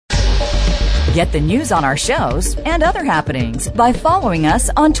Get the news on our shows and other happenings by following us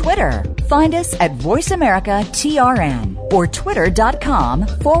on Twitter. Find us at VoiceAmericaTRN or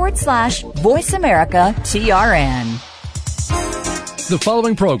twitter.com/VoiceAmericaTRN. The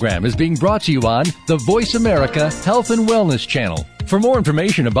following program is being brought to you on the Voice America Health and Wellness Channel. For more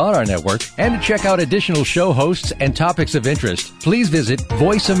information about our network and to check out additional show hosts and topics of interest, please visit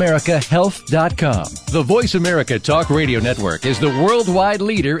VoiceAmericaHealth.com. The Voice America Talk Radio Network is the worldwide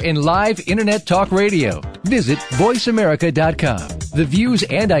leader in live Internet talk radio. Visit VoiceAmerica.com. The views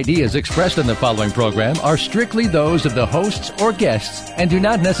and ideas expressed on the following program are strictly those of the hosts or guests and do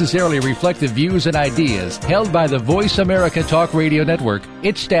not necessarily reflect the views and ideas held by the Voice America Talk Radio Network,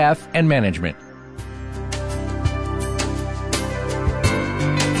 its staff, and management.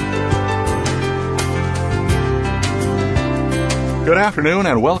 Good afternoon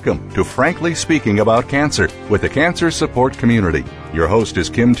and welcome to Frankly Speaking About Cancer with the Cancer Support Community. Your host is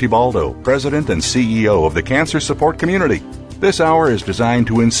Kim Tibaldo, President and CEO of the Cancer Support Community. This hour is designed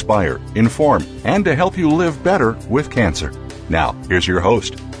to inspire, inform, and to help you live better with cancer. Now, here's your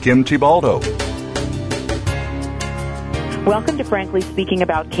host, Kim Tibaldo. Welcome to Frankly Speaking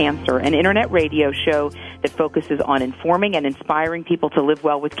About Cancer, an internet radio show that focuses on informing and inspiring people to live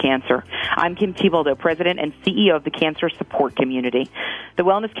well with cancer. I'm Kim Tibaldo, President and CEO of the Cancer Support Community. The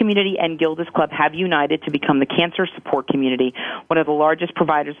Wellness Community and Gilda's Club have united to become the Cancer Support Community, one of the largest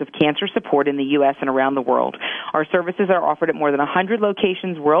providers of cancer support in the U.S. and around the world. Our services are offered at more than 100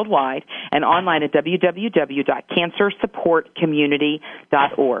 locations worldwide and online at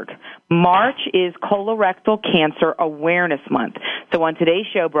www.cancersupportcommunity.org. March is Colorectal Cancer Awareness Month. So on today's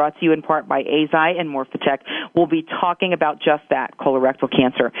show, brought to you in part by Eisai and Morphotek, we'll be talking about just that, colorectal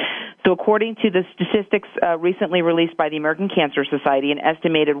cancer. So according to the statistics recently released by the American Cancer Society, an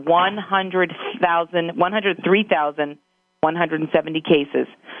estimated 103,170 cases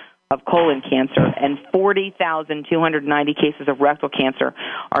of colon cancer and 40,290 cases of rectal cancer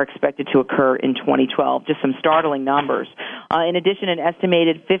are expected to occur in 2012. Just some startling numbers. In addition, an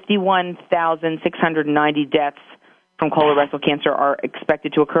estimated 51,690 deaths from colorectal cancer are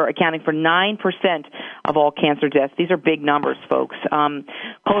expected to occur, accounting for 9% of all cancer deaths. These are big numbers, folks.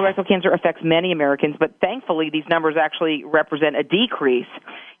 Colorectal cancer affects many Americans, but thankfully these numbers actually represent a decrease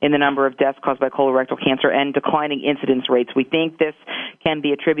in the number of deaths caused by colorectal cancer and declining incidence rates. We think this can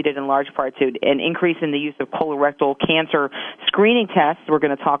be attributed in large part to an increase in the use of colorectal cancer screening tests we're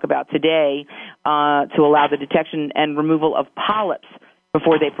going to talk about today to allow the detection and removal of polyps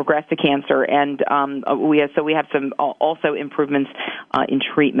before they progress to cancer, and we have some also improvements in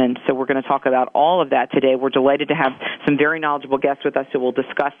treatment. So we're going to talk about all of that today. We're delighted to have some very knowledgeable guests with us who will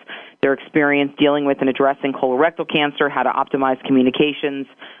discuss their experience dealing with and addressing colorectal cancer, how to optimize communications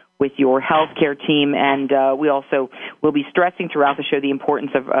with your healthcare team, and we also will be stressing throughout the show the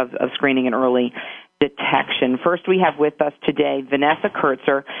importance of screening and early detection. First, we have with us today Vanessa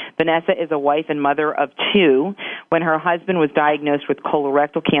Kurtzer. Vanessa is a wife and mother of two. When her husband was diagnosed with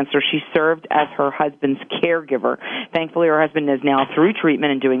colorectal cancer, she served as her husband's caregiver. Thankfully, her husband is now through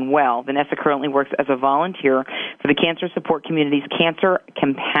treatment and doing well. Vanessa currently works as a volunteer for the Cancer Support Community's Cancer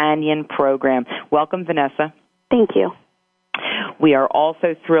Companion Program. Welcome, Vanessa. Thank you. We are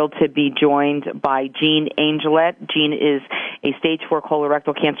also thrilled to be joined by Jean Angelet. Jean is a stage 4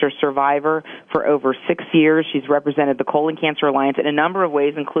 colorectal cancer survivor for over 6 years. She's represented the Colon Cancer Alliance in a number of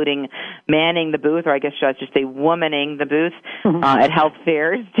ways, including manning the booth, or I guess I should say womaning the booth at health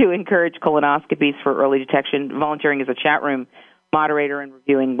fairs to encourage colonoscopies for early detection, volunteering as a chat room moderator, and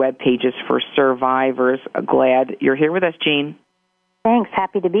reviewing web pages for survivors. Glad you're here with us, Jean. Thanks.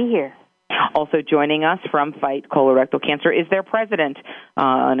 Happy to be here. Also joining us from Fight Colorectal Cancer is their president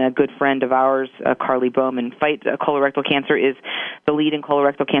and a good friend of ours, Carly Bowman. Fight Colorectal Cancer is the leading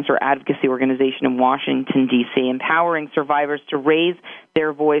colorectal cancer advocacy organization in Washington, D.C., empowering survivors to raise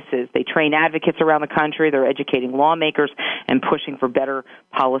their voices. They train advocates around the country. They're educating lawmakers and pushing for better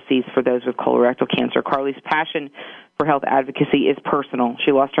policies for those with colorectal cancer. Carly's passion for health advocacy is personal.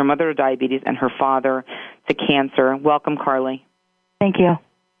 She lost her mother to diabetes and her father to cancer. Welcome, Carly. Thank you.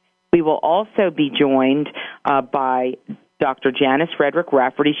 We will also be joined by Dr. Janice Frederick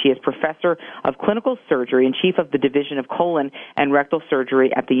Rafferty. She is professor of clinical surgery and chief of the Division of Colon and Rectal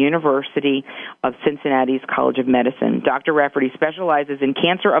Surgery at the University of Cincinnati's College of Medicine. Dr. Rafferty specializes in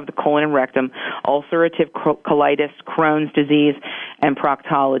cancer of the colon and rectum, ulcerative colitis, Crohn's disease, and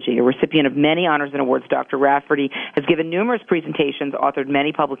proctology. A recipient of many honors and awards, Dr. Rafferty has given numerous presentations, authored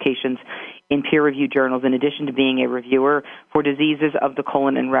many publications in peer-reviewed journals, in addition to being a reviewer for diseases of the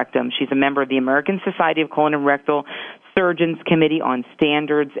colon and rectum. She's a member of the American Society of Colon and Rectal Surgeons Committee on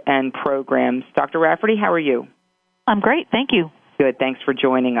Standards and Programs. Dr. Rafferty, how are you? I'm great, thank you. Good. Thanks for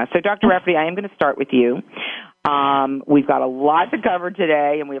joining us. So, Dr. Rafferty, I am going to start with you. We've got a lot to cover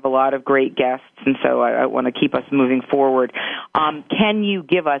today, and we have a lot of great guests, and so I want to keep us moving forward. Can you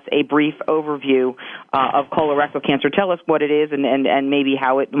give us a brief overview of colorectal cancer? Tell us what it is and maybe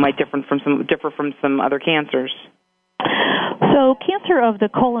how it might differ from some other cancers. So cancer of the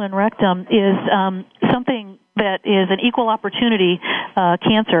colon and rectum is something that is an equal opportunity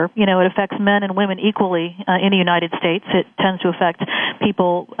cancer. You know, it affects men and women equally in the United States. It tends to affect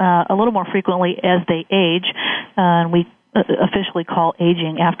people a little more frequently as they age, and we officially call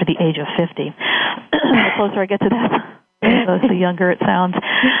aging after the age of 50. The closer I get to that, the younger it sounds.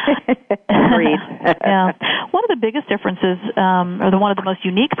 Agreed. Yeah. One of the biggest differences, or one of the most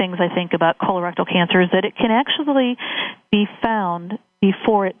unique things I think about colorectal cancer is that it can actually be found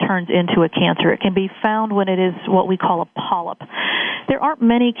before it turns into a cancer. It can be found when it is what we call a polyp. There aren't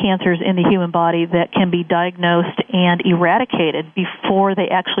many cancers in the human body that can be diagnosed and eradicated before they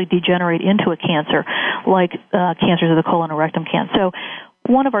actually degenerate into a cancer, like cancers of the colon or rectum cancer. So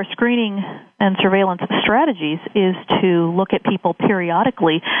one of our screening and surveillance strategies is to look at people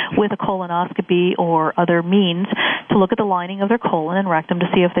periodically with a colonoscopy or other means to look at the lining of their colon and rectum to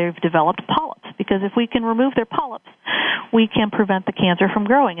see if they've developed polyps. Because if we can remove their polyps, we can prevent the cancer from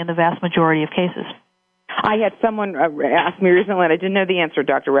growing in the vast majority of cases. I had someone ask me recently, and I didn't know the answer,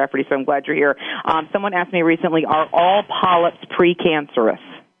 Dr. Rafferty, so I'm glad you're here. Someone asked me recently, are all polyps precancerous?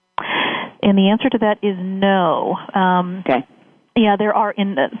 And the answer to that is no. Okay. Yeah, there are,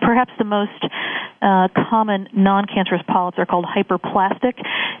 perhaps the most common non-cancerous polyps are called hyperplastic,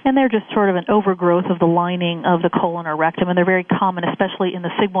 and they're just sort of an overgrowth of the lining of the colon or rectum, and they're very common, especially in the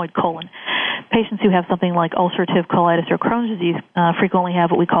sigmoid colon. Patients who have something like ulcerative colitis or Crohn's disease frequently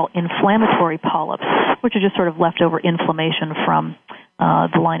have what we call inflammatory polyps, which are just sort of leftover inflammation from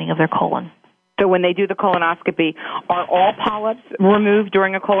the lining of their colon. So when they do the colonoscopy, are all polyps removed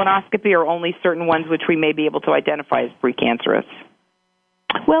during a colonoscopy or only certain ones which we may be able to identify as precancerous?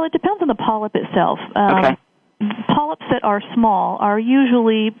 Well, it depends on the polyp itself. Okay. Polyps that are small are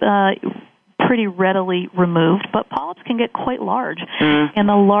usually pretty readily removed, but polyps can get quite large. And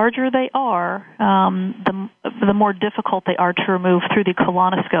the larger they are, the more difficult they are to remove through the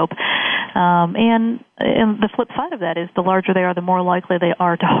colonoscope. And the flip side of that is the larger they are, the more likely they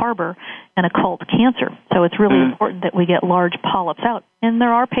are to harbor an occult cancer. So it's really important that we get large polyps out. And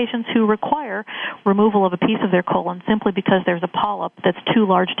there are patients who require removal of a piece of their colon simply because there's a polyp that's too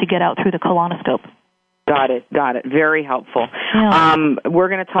large to get out through the colonoscope. Got it. Very helpful. Yeah. We're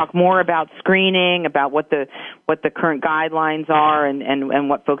going to talk more about screening, about what the current guidelines are, and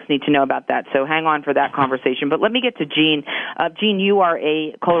what folks need to know about that. So hang on for that conversation. But let me get to Jean. Jean, you are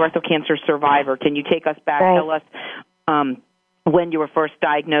a colorectal cancer survivor. Can you take us back? Right. Tell us when you were first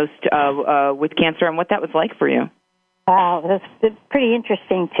diagnosed with cancer and what that was like for you. Wow, that's pretty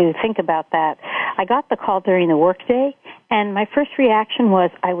interesting to think about that. I got the call during the workday, and my first reaction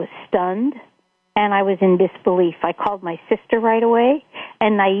was I was stunned. And I was in disbelief. I called my sister right away,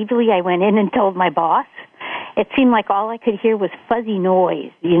 and naively I went in and told my boss. It seemed like all I could hear was fuzzy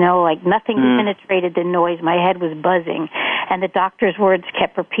noise, like nothing penetrated the noise. My head was buzzing, and the doctor's words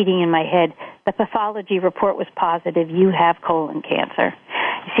kept repeating in my head, the pathology report was positive, you have colon cancer.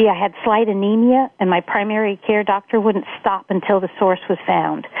 You see, I had slight anemia, and my primary care doctor wouldn't stop until the source was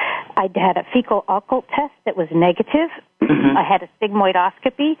found. I had a fecal occult test that was negative. I had a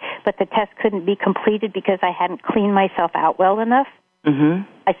sigmoidoscopy, but the test couldn't be completed because I hadn't cleaned myself out well enough.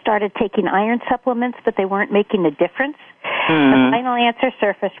 I started taking iron supplements, but they weren't making a difference. The final answer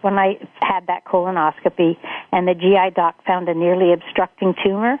surfaced when I had that colonoscopy, and the GI doc found a nearly obstructing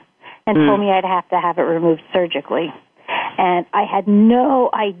tumor and told me I'd have to have it removed surgically. And I had no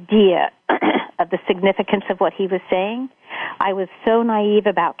idea of the significance of what he was saying. I was so naive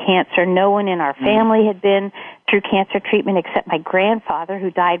about cancer. No one in our family had been through cancer treatment except my grandfather, who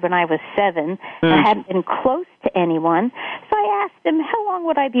died when I was 7. I hadn't been close to anyone. So I asked him, how long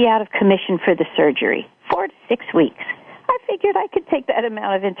would I be out of commission for the surgery? 4 to 6 weeks. I figured I could take that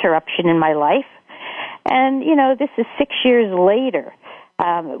amount of interruption in my life. And, this is 6 years later.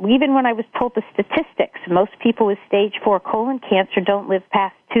 Even when I was told the statistics, most people with stage 4 colon cancer don't live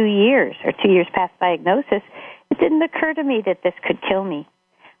past 2 years or 2 years past diagnosis. It didn't occur to me that this could kill me.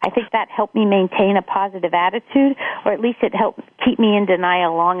 I think that helped me maintain a positive attitude, or at least it helped keep me in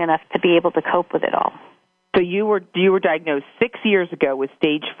denial long enough to be able to cope with it all. So you were diagnosed 6 years ago with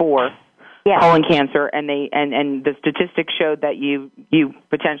stage 4 colon cancer, and the statistics showed that you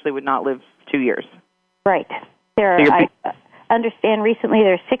potentially would not live 2 years. Right. I understand recently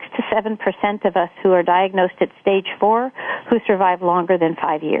there are 6 to 7% of us who are diagnosed at stage 4 who survive longer than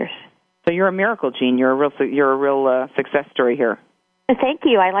 5 years. So you're a miracle, Jean. You're a real success story here. Thank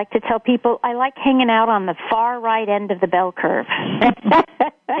you. I like to tell people I like hanging out on the far right end of the bell curve.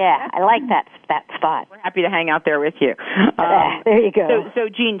 Yeah, I like that spot. We're happy to hang out there with you. There you go. So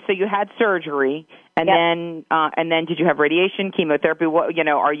Jean, so you had surgery, and then did you have radiation, chemotherapy? What,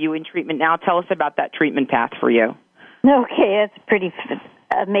 are you in treatment now? Tell us about that treatment path for you. Okay, it's pretty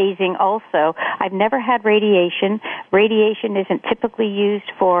amazing also. I've never had radiation. Radiation isn't typically used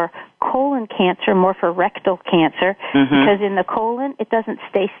for colon cancer, more for rectal cancer, because in the colon it doesn't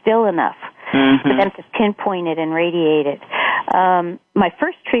stay still enough for them to pinpoint it and radiate it. My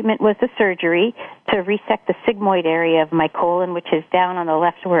first treatment was the surgery to resect the sigmoid area of my colon, which is down on the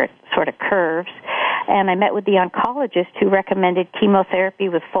left where it sort of curves. And I met with the oncologist who recommended chemotherapy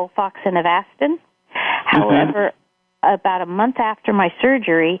with Folfox and Avastin. However, about a month after my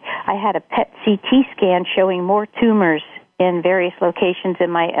surgery, I had a PET CT scan showing more tumors in various locations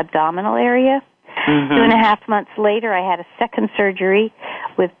in my abdominal area. 2.5 months later, I had a second surgery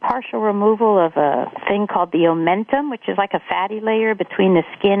with partial removal of a thing called the omentum, which is like a fatty layer between the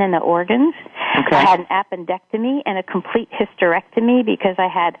skin and the organs. Okay. I had an appendectomy and a complete hysterectomy because I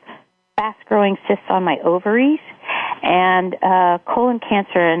had fast-growing cysts on my ovaries, and colon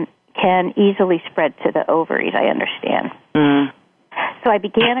cancer can easily spread to the ovaries, I understand. So I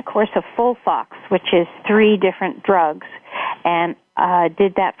began a course of Folfox, which is 3 different drugs, and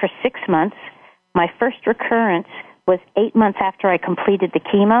did that for 6 months. My first recurrence was 8 months after I completed the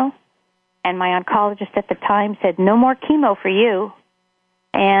chemo, and my oncologist at the time said, no more chemo for you.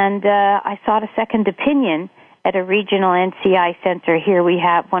 And I sought a second opinion at a regional NCI center. Here we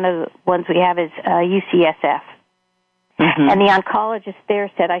have, one of the ones we have is UCSF. And the oncologist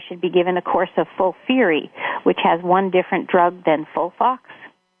there said I should be given a course of Folfiri, which has one different drug than Folfox.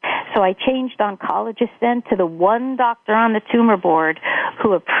 So I changed oncologists then to the one doctor on the tumor board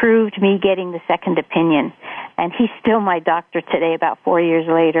who approved me getting the second opinion. And he's still my doctor today, about 4 years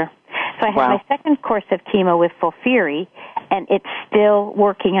later. So I had my second course of chemo with Folfiri, and it's still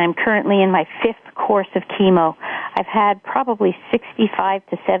working. I'm currently in my 5th course of chemo. I've had probably 65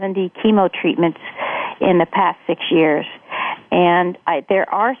 to 70 chemo treatments in the past 6 years. And there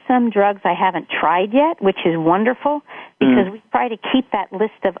are some drugs I haven't tried yet, which is wonderful, because we try to keep that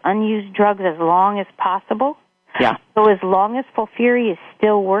list of unused drugs as long as possible. Yeah. So as long as Folfiri is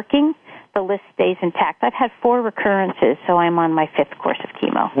still working, the list stays intact. I've had 4 recurrences, so I'm on my 5th course of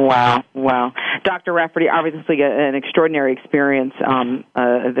chemo. Wow. Dr. Rafferty, obviously an extraordinary experience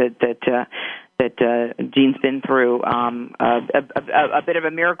that Jean's been through, a bit of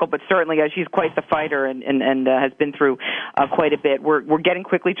a miracle, but certainly she's quite the fighter and has been through quite a bit. We're getting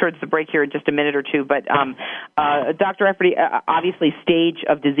quickly towards the break here in just a minute or two, but Dr. Rafferty, obviously stage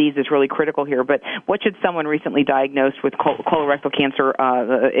of disease is really critical here, but what should someone recently diagnosed with colorectal cancer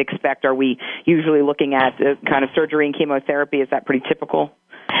expect? Are we usually looking at kind of surgery and chemotherapy? Is that pretty typical?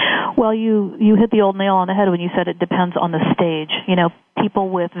 Well, you hit the old nail on the head when you said it depends on the stage. People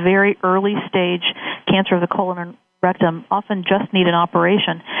with very early stage cancer of the colon and rectum often just need an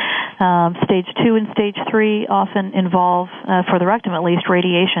operation. Stage 2 and stage 3 often involve, for the rectum at least,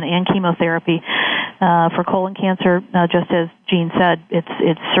 radiation and chemotherapy. For colon cancer, just as Jean said,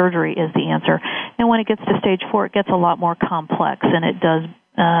 it's surgery is the answer. And when it gets to stage 4, it gets a lot more complex, and it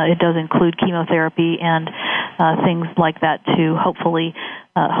does include chemotherapy and things like that to hopefully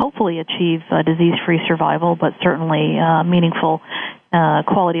achieve disease-free survival, but certainly meaningful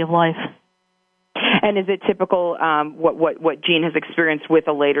quality of life. And is it typical what Jean has experienced with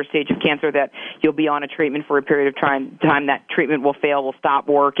a later stage of cancer, that you'll be on a treatment for a period of time, that treatment will fail, will stop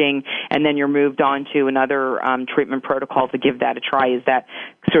working, and then you're moved on to another treatment protocol to give that a try? Is that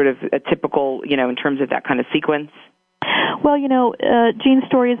sort of a typical, in terms of that kind of sequence? Well, Jean's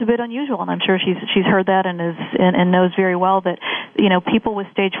story is a bit unusual, and I'm sure she's heard that and knows very well that people with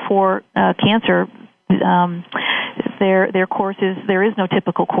stage 4 cancer, their course is, there is no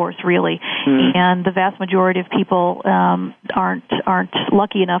typical course really, and the vast majority of people aren't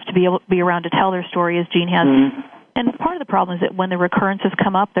lucky enough to be around to tell their story as Jean has. And part of the problem is that when the recurrences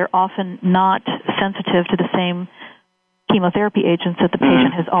come up, they're often not sensitive to the same chemotherapy agents that the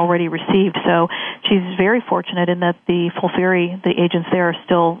patient has already received. So she's very fortunate in that the Folfiri, the agents there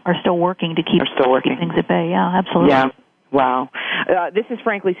are still working to keep things at bay. Yeah, absolutely. Yeah. Wow. This is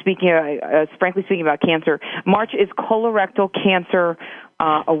frankly speaking about cancer. March is colorectal cancer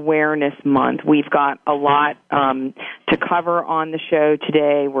awareness month. We've got a lot to cover on the show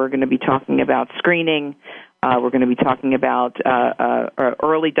today. We're going to be talking about screening. We're going to be talking about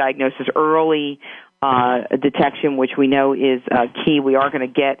early diagnosis, early detection, which we know is key. We are going to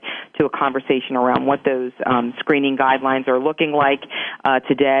get to a conversation around what those screening guidelines are looking like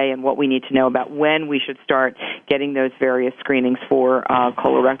today and what we need to know about when we should start getting those various screenings for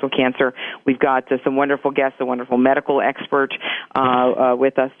colorectal cancer. We've got some wonderful guests, a wonderful medical expert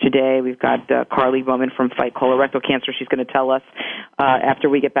with us today. We've got Carly Bowman from Fight Colorectal Cancer. She's going to tell us after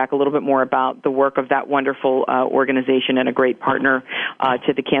we get back a little bit more about the work of that wonderful organization and a great partner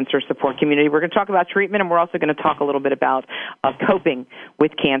to the cancer support community. We're going to talk about treatment, and we're also going to talk a little bit about coping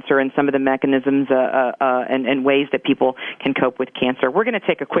with cancer and some of the mechanisms and ways that people can cope with cancer. We're going to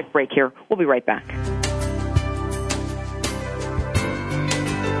take a quick break here. We'll be right back.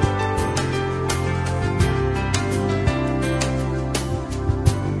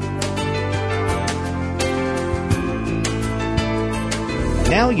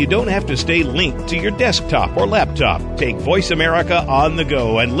 Now you don't have to stay linked to your desktop or laptop. Take Voice America on the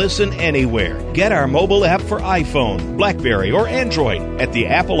go and listen anywhere. Get our mobile app for iPhone, BlackBerry, or Android at the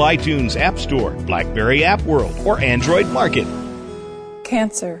Apple iTunes App Store, BlackBerry App World, or Android Market.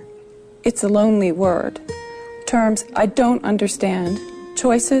 Cancer. It's a lonely word. Terms I don't understand.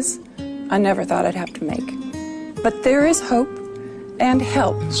 Choices I never thought I'd have to make. But there is hope and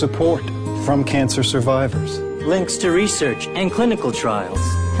help. Support from cancer survivors. Links to research and clinical trials.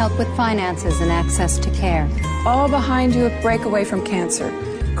 Help with finances and access to care. All behind you at Breakaway from Cancer,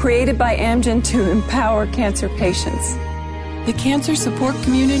 created by Amgen to empower cancer patients. The cancer support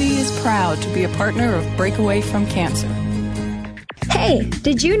community is proud to be a partner of Breakaway from Cancer. Hey,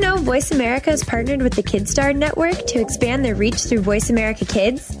 did you know Voice America has partnered with the KidStar Network to expand their reach through Voice America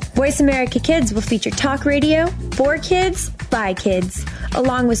Kids? Voice America Kids will feature talk radio for kids, by kids,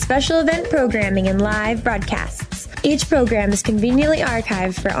 along with special event programming and live broadcasts. Each program is conveniently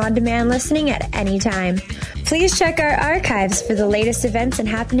archived for on-demand listening at any time. Please check our archives for the latest events and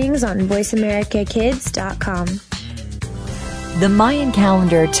happenings on voiceamericakids.com. The Mayan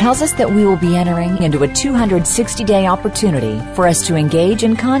calendar tells us that we will be entering into a 260-day opportunity for us to engage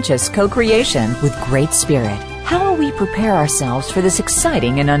in conscious co-creation with Great Spirit. How will we prepare ourselves for this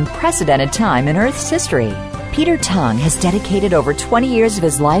exciting and unprecedented time in Earth's history? Peter Tung has dedicated over 20 years of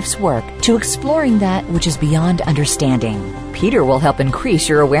his life's work to exploring that which is beyond understanding. Peter will help increase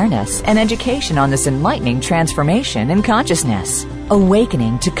your awareness and education on this enlightening transformation in consciousness.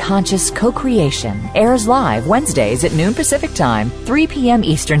 Awakening to Conscious Co-Creation airs live Wednesdays at noon Pacific Time, 3 p.m.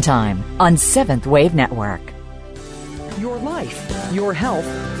 Eastern Time on 7th Wave Network. Your life, your health,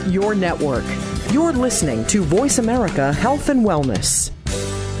 your network. You're listening to Voice America Health and Wellness.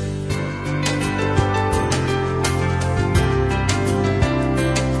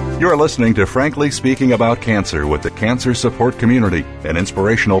 You're listening to Frankly Speaking About Cancer with the Cancer Support Community, an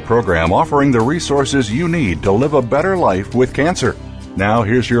inspirational program offering the resources you need to live a better life with cancer. Now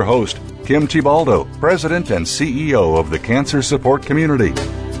here's your host, Kim Thiboldeaux, President and CEO of the Cancer Support Community.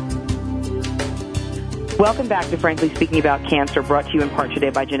 Welcome back to Frankly Speaking About Cancer, brought to you in part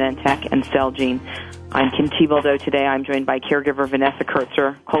today by Genentech and Celgene. I'm Kim Thiboldeaux. Today I'm joined by caregiver Vanessa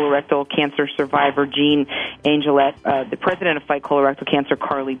Kurtzer, colorectal cancer survivor Jean Angelette, the president of Fight Colorectal Cancer,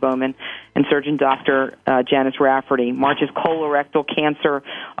 Carly Bowman, and Surgeon Dr. Janice Rafferty. March is Colorectal Cancer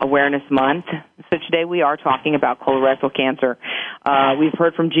Awareness Month, so today we are talking about colorectal cancer. We've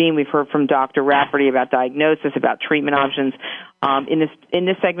heard from Jean, we've heard from Dr. Rafferty about diagnosis, about treatment options. In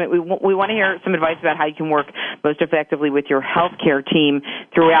this segment, we want to hear some advice about how you can work most effectively with your healthcare team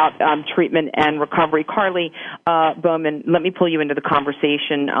throughout treatment and recovery. Carly Bowman, let me pull you into the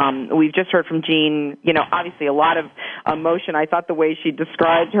conversation. We've just heard from Jean. Obviously a lot of emotion. I thought the way she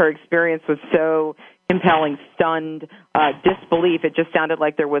described her experience was so compelling, stunned, disbelief. It just sounded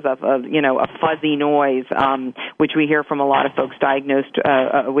like there was a fuzzy noise, which we hear from a lot of folks diagnosed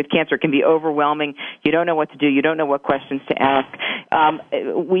with cancer. It can be overwhelming. You don't know what to do. You don't know what questions to ask. I'm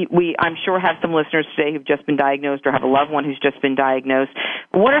sure have some listeners today who've just been diagnosed or have a loved one who's just been diagnosed.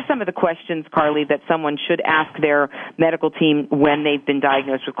 What are some of the questions, Carly, that someone should ask their medical team when they've been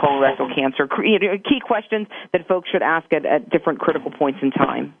diagnosed with colorectal cancer? Key questions that folks should ask at different critical points in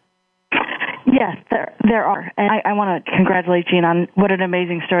time. Yes, there are. And I want to congratulate Jean on what an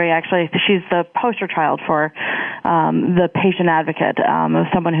amazing story, actually. She's the poster child for the patient advocate, of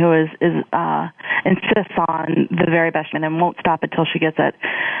someone who insists on the very best and won't stop until she gets it.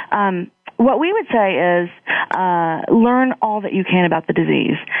 What we would say is learn all that you can about the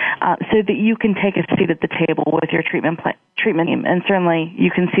disease so that you can take a seat at the table with your treatment team. And certainly you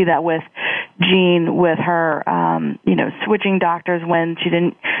can see that with Jean with her, switching doctors when she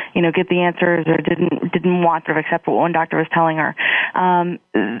didn't, get the answers or didn't want to accept what one doctor was telling her.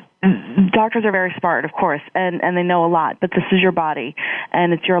 Doctors are very smart, of course, and they know a lot, but this is your body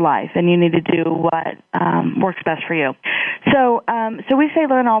and it's your life, and you need to do what works best for you. So we say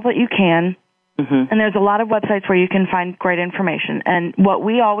learn all that you can. Mm-hmm. And there's a lot of websites where you can find great information. And what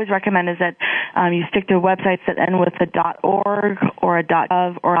we always recommend is that you stick to websites that end with a .org or a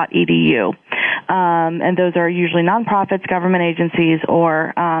 .gov or .edu. And those are usually nonprofits, government agencies,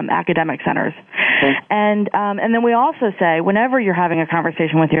 or academic centers. Okay. And then we also say, whenever you're having a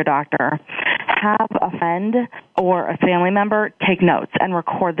conversation with your doctor, have a friend or a family member take notes and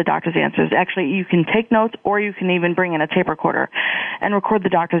record the doctor's answers. Actually, you can take notes, or you can even bring in a tape recorder and record the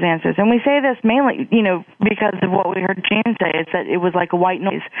doctor's answers. And we say this mainly, because of what we heard Jean say, is that it was like a white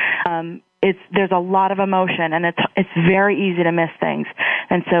noise. There's a lot of emotion, and it's very easy to miss things.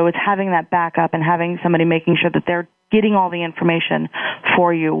 And so it's having that backup and having somebody making sure that they're getting all the information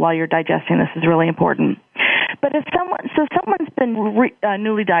for you while you're digesting this is really important. But if someone's been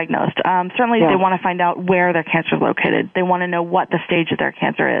newly diagnosed, certainly they want to find out where their cancer is located. They want to know what the stage of their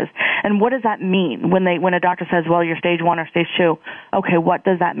cancer is, and what does that mean when a doctor says, "Well, you're stage 1 or stage 2." Okay, what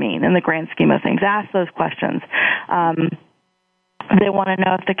does that mean in the grand scheme of things? Ask those questions. They want to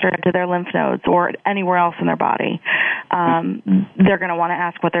know if they're cured to their lymph nodes or anywhere else in their body. They're going to want to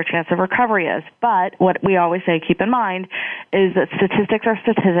ask what their chance of recovery is. But what we always say, keep in mind, is that statistics are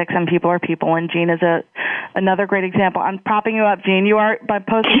statistics and people are people. And Jean is another great example. I'm propping you up, Jean. You are my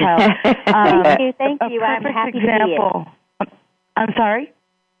poster child. Thank you. I'm happy example. To be it. I'm sorry?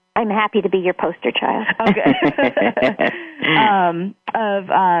 I'm happy to be your poster child. Okay.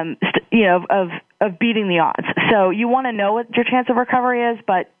 Of beating the odds. So you want to know what your chance of recovery is,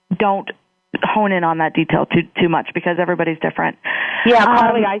 but don't hone in on that detail too much, because everybody's different. Yeah,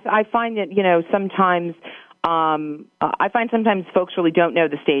 Carly, I find that, sometimes sometimes folks really don't know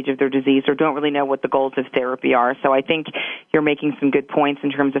the stage of their disease or don't really know what the goals of therapy are. So I think you're making some good points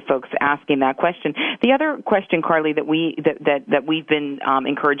in terms of folks asking that question. The other question, Carly, that we've been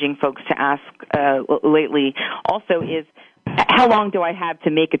encouraging folks to ask lately also is, how long do I have to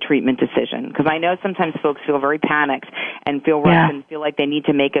make a treatment decision? Because I know sometimes folks feel very panicked and feel rushed and feel like they need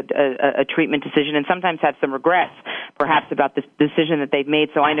to make a treatment decision, and sometimes have some regrets, perhaps, about the decision that they've made.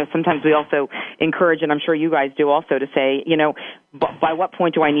 So I know sometimes we also encourage, and I'm sure you guys do also, to say, by what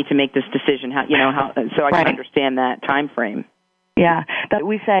point do I need to make this decision? So I can understand that time frame. Yeah, that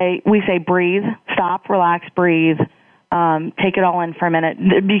we say breathe, stop, relax, breathe, take it all in for a minute,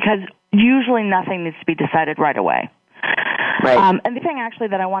 because usually nothing needs to be decided right away. Right. And the thing actually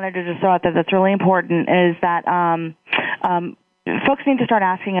that I wanted to just throw out there that's really important is that folks need to start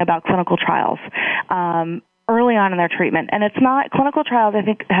asking about clinical trials early on in their treatment. And it's not, clinical trials, I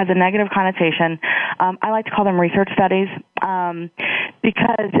think, has a negative connotation. I like to call them research studies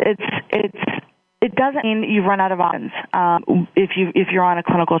because it doesn't mean you've run out of options if you're on a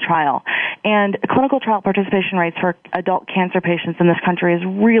clinical trial. And clinical trial participation rates for adult cancer patients in this country is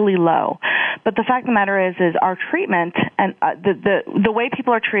really low. But the fact of the matter is our treatment and the way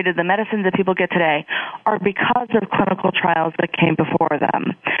people are treated, the medicines that people get today, are because of clinical trials that came before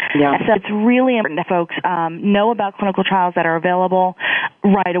them. Yeah. So it's really important that folks know about clinical trials that are available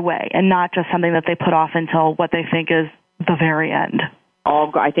right away, and not just something that they put off until what they think is the very end.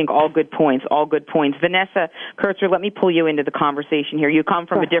 I think all good points. Vanessa Kurtzer, let me pull you into the conversation here. You come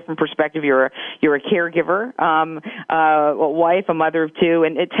from a different perspective. You're a caregiver, a wife, a mother of two,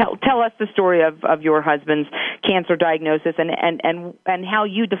 and tell us the story of your husband's cancer diagnosis and how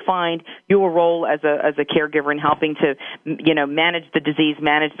you defined your role as a caregiver in helping to manage the disease,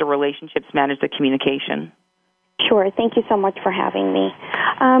 manage the relationships, manage the communication. Sure. Thank you so much for having me.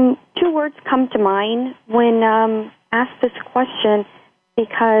 Two words come to mind when asked this question,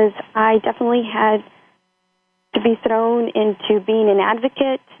 because I definitely had to be thrown into being an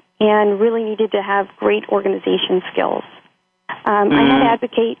advocate and really needed to have great organization skills. I had to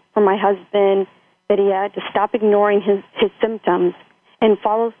advocate for my husband that he had to stop ignoring his symptoms and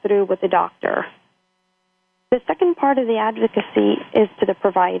follow through with the doctor. The second part of the advocacy is to the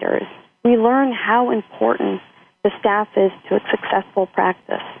providers. We learn how important the staff is to a successful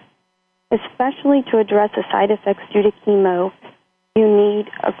practice, especially to address the side effects due to chemo. You need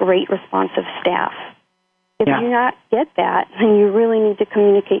a great responsive staff. If you not get that, then you really need to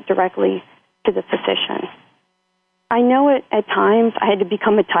communicate directly to the physician. I know it at times I had to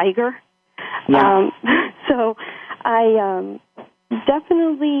become a tiger. Yeah. So I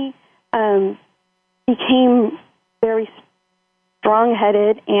definitely became very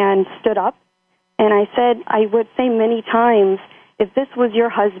strong-headed and stood up. And I would say many times, if this was your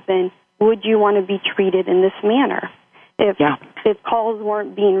husband, would you want to be treated in this manner? If calls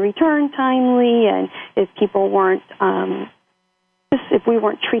weren't being returned timely, and if people weren't, if we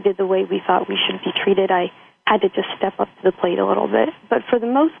weren't treated the way we thought we should be treated, I had to just step up to the plate a little bit. But for the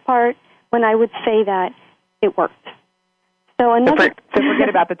most part, when I would say that, it worked. So forget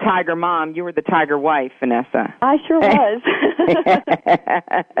about the tiger mom. You were the tiger wife, Vanessa. I sure was.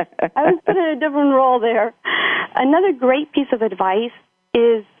 I was put in a different role there. Another great piece of advice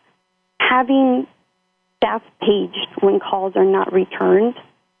is having staff paged when calls are not returned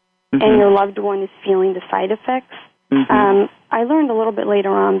and your loved one is feeling the side effects. I learned a little bit later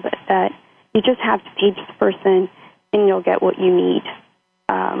on that you just have to page the person and you'll get what you need.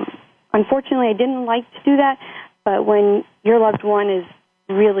 Unfortunately, I didn't like to do that, but when your loved one is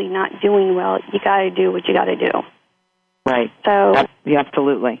really not doing well, you got to do what you got to do. Right. So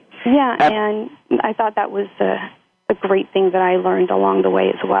absolutely. Yeah, and I thought that was a great thing that I learned along the way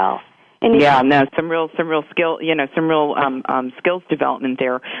as well. And some real skill, some real skills development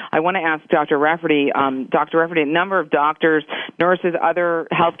there. I want to ask Dr. Rafferty, a number of doctors, nurses, other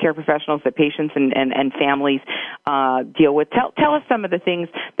healthcare professionals that patients and families deal with. Tell us some of the things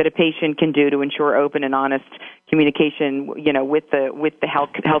that a patient can do to ensure open and honest communication, with the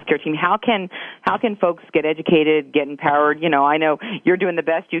healthcare team. How can folks get educated, get empowered? I know you're doing the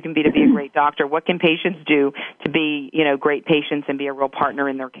best you can be to be a great doctor. What can patients do to be, great patients and be a real partner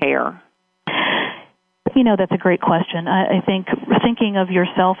in their care? That's a great question. I think thinking of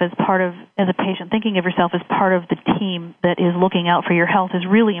yourself as a patient, thinking of yourself as part of the team that is looking out for your health is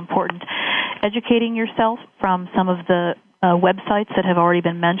really important. Educating yourself from some of the websites that have already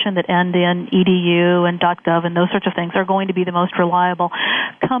been mentioned, that end in edu and .gov and those sorts of things, are going to be the most reliable.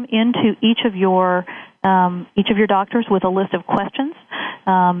 Come into each of your doctors with a list of questions.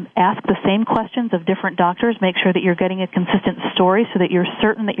 Ask the same questions of different doctors. Make sure that you're getting a consistent story so that you're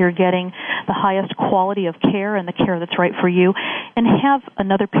certain that you're getting the highest quality of care and the care that's right for you. And have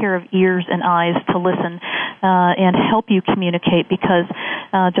another pair of ears and eyes to listen and help you communicate, because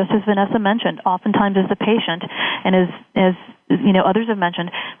just as Vanessa mentioned, oftentimes as the patient and as others have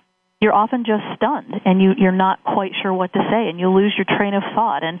mentioned, you're often just stunned and you're not quite sure what to say, and you lose your train of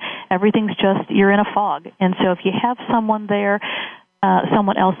thought, and everything's you're in a fog. And so if you have someone there,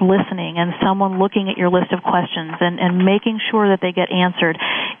 someone else listening, and someone looking at your list of questions and making sure that they get answered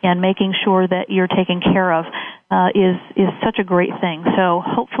and making sure that you're taken care of is such a great thing. So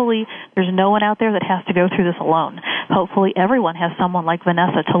hopefully there's no one out there that has to go through this alone. Hopefully everyone has someone like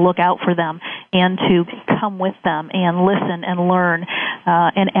Vanessa to look out for them and to come with them and listen and learn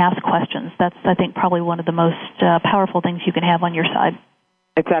and ask questions. That's, I think, probably one of the most powerful things you can have on your side.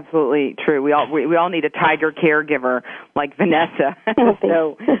 It's absolutely true. We all need a tiger caregiver like Vanessa.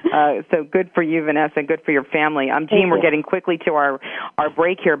 So good for you, Vanessa. Good for your family. Jean, we're getting quickly to our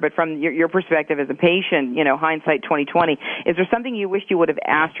break here, but from your perspective as a patient, hindsight 2020, is there something you wish you would have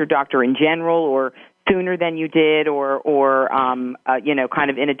asked your doctor in general, or sooner than you did, or kind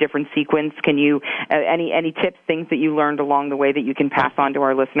of in a different sequence? Can you any tips, things that you learned along the way that you can pass on to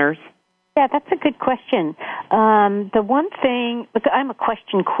our listeners? Yeah, that's a good question. The one thing, look, I'm a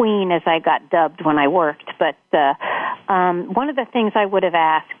question queen, as I got dubbed when I worked, but one of the things I would have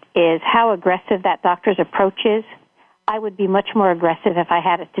asked is how aggressive that doctor's approach is. I would be much more aggressive if I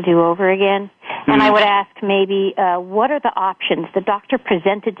had it to do over again. And I would ask maybe, what are the options? The doctor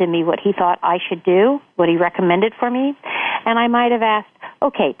presented to me what he thought I should do, what he recommended for me, and I might have asked,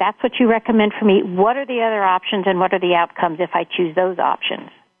 okay, that's what you recommend for me. What are the other options, and what are the outcomes if I choose those options?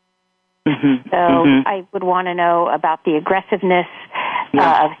 I would want to know about the aggressiveness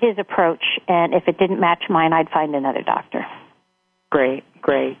of his approach, and if it didn't match mine, I'd find another doctor. Great.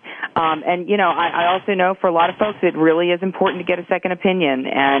 And, I also know for a lot of folks it really is important to get a second opinion,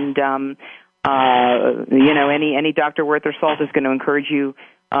 and, any doctor worth their salt is going to encourage you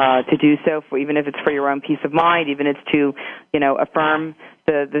to do so, even if it's for your own peace of mind, even if it's to, affirm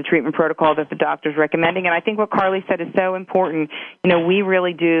the treatment protocol that the doctor's recommending. And I think what Carly said is so important. We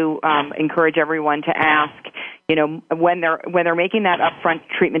really do encourage everyone to ask, when they're making that upfront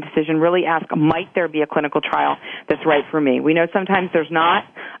treatment decision, really ask, might there be a clinical trial that's right for me? We know sometimes there's not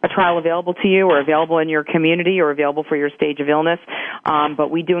a trial available to you, or available in your community, or available for your stage of illness, but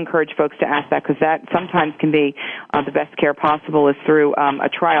we do encourage folks to ask that, because that sometimes can be the best care possible is through a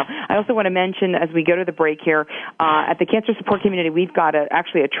trial. I also want to mention, as we go to the break here, at the Cancer Support Community, we've got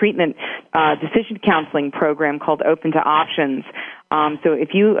actually a treatment decision counseling program called Open to Options. So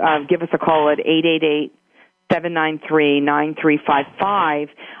if you give us a call at 888-793-9355,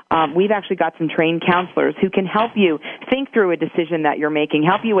 we've actually got some trained counselors who can help you think through a decision that you're making,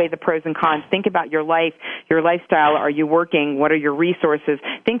 help you weigh the pros and cons, think about your life, your lifestyle. Are you working? What are your resources?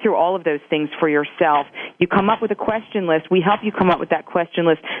 Think through all of those things for yourself. You come up with a question list. We help you come up with that question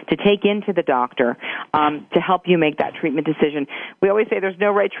list to take into the doctor to help you make that treatment decision. We always say there's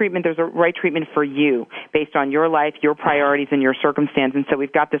no right treatment. There's a right treatment for you based on your life, your priorities, and your circumstance. And so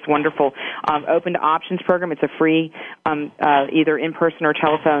we've got this wonderful Open to Options program. It's a free either in-person or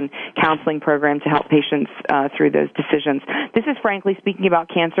telephone counseling program to help patients through those decisions. This is Frankly Speaking About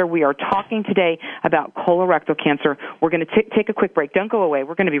Cancer. We are talking today about colorectal cancer. We're going to take a quick break. Don't go away.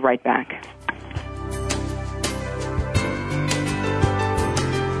 We're going to be right back.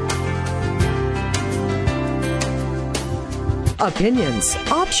 Opinions,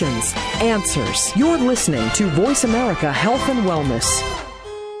 options, answers. You're listening to Voice America Health and Wellness.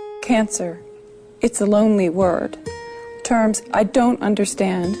 Cancer. It's a lonely word. Terms I don't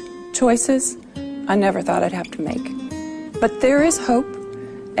understand. Choices I never thought I'd have to make. But there is hope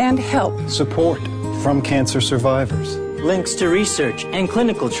and help. Support from cancer survivors. Links to research and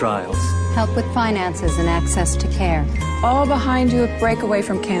clinical trials. Help with finances and access to care. All behind you at Breakaway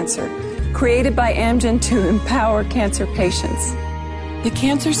from Cancer. Created by Amgen to empower cancer patients. The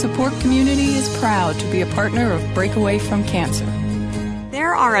cancer support community is proud to be a partner of Breakaway from Cancer.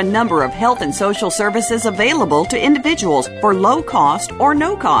 There are a number of health and social services available to individuals for low cost or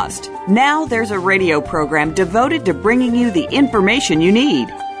no cost. Now there's a radio program devoted to bringing you the information you need.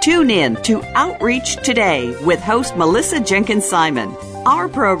 Tune in to Outreach Today with host Melissa Jenkins Simon. Our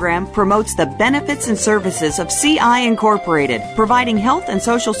program promotes the benefits and services of CI Incorporated, providing health and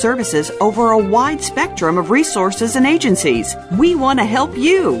social services over a wide spectrum of resources and agencies. We want to help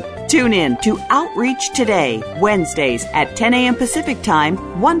you. Tune in to Outreach Today, Wednesdays at 10 a.m. Pacific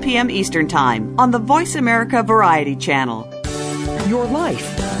Time, 1 p.m. Eastern Time on the Voice America Variety Channel. Your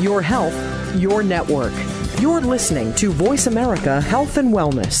life, your health, your network. You're listening to Voice America Health and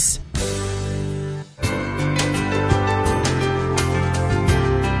Wellness.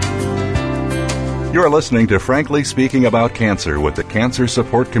 You're listening to Frankly Speaking About Cancer with the Cancer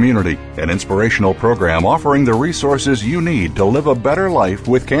Support Community, an inspirational program offering the resources you need to live a better life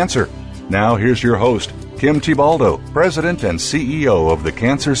with cancer. Now here's your host, Kim Tibaldo, President and CEO of the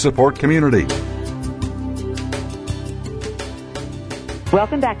Cancer Support Community.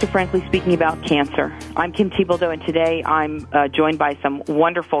 Welcome back to Frankly Speaking About Cancer. I'm Kim Tibaldo, and today I'm joined by some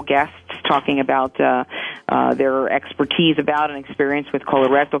wonderful guests talking about their expertise about and experience with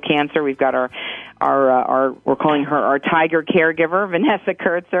colorectal cancer. We've got our we're calling her our tiger caregiver, Vanessa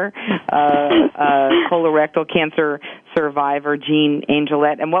Kurtzer, colorectal cancer survivor, Jean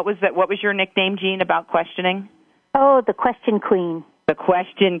Angelette. And what was your nickname, Jean, about questioning? Oh, the Question Queen. The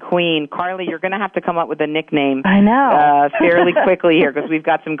Question Queen. Carly, you're going to have to come up with a nickname. I know. Fairly quickly here, because we've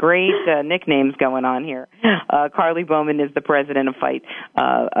got some great nicknames going on here. Carly Bowman is the president of FIGHT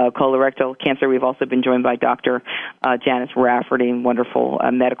Colorectal Cancer. We've also been joined by Dr. Janice Rafferty, wonderful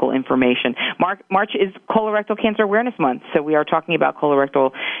medical information. March is Colorectal Cancer Awareness Month, so we are talking about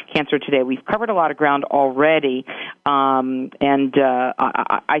colorectal cancer today. We've covered a lot of ground already, and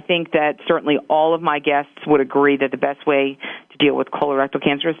I think that certainly all of my guests would agree that the best way to deal with colorectal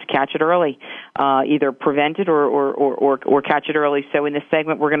cancer is to catch it early, either prevent it or catch it early. So in this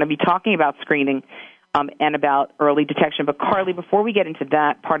segment, we're going to be talking about screening and about early detection. But Carly, before we get into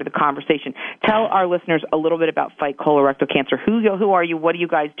that part of the conversation, tell our listeners a little bit about FIGHT Colorectal Cancer. Who are you? What do you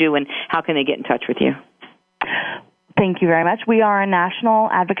guys do? And how can they get in touch with you? Thank you very much. We are a national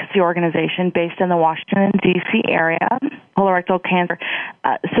advocacy organization based in the Washington, D.C. area. Colorectal cancer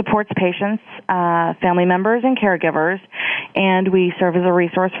supports patients, family members, and caregivers, and we serve as a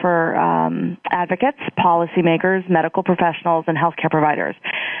resource for advocates, policymakers, medical professionals, and healthcare providers.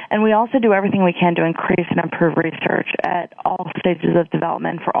 And we also do everything we can to increase and improve research at all stages of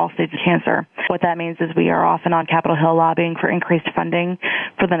development for all stages of cancer. What that means is we are often on Capitol Hill lobbying for increased funding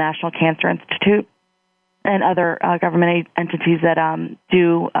for the National Cancer Institute and other government entities that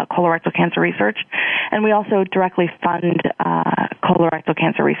do colorectal cancer research. And we also directly fund colorectal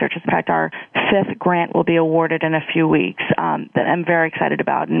cancer research. In fact, our 5th grant will be awarded in a few weeks that I'm very excited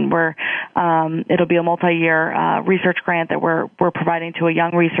about. And it'll be a multi-year research grant that we're providing to a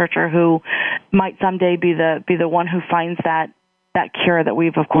young researcher who might someday be the one who finds that cure that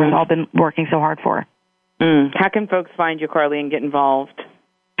we've, of course, all been working so hard for. How can folks find you, Carly, and get involved?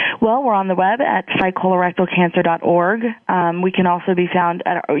 Well, we're on the web at fightcolorectalcancer.org. We can also be found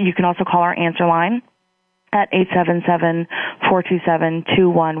you can also call our answer line at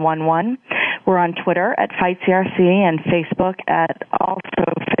 877-427-2111. We're on Twitter at FightCRC and Facebook at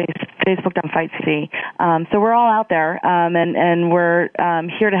also Facebook.com/FightC. So we're all out there, and we're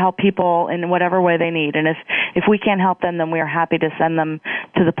here to help people in whatever way they need. And if we can't help them, then we are happy to send them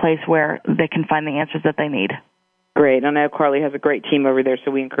to the place where they can find the answers that they need. Great. I know Carly has a great team over there,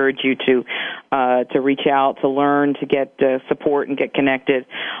 so we encourage you to reach out, to learn, to get support and get connected.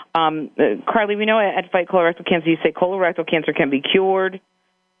 Carly, we know at Fight Colorectal Cancer, you say colorectal cancer can be cured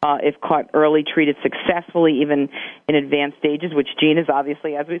if caught early, treated successfully, even in advanced stages, which Jean is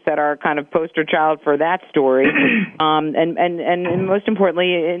obviously, as we said, our kind of poster child for that story. And most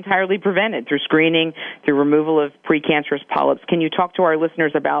importantly, entirely prevented through screening, through removal of precancerous polyps. Can you talk to our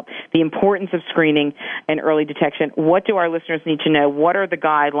listeners about the importance of screening and early detection? What do our listeners need to know? What are the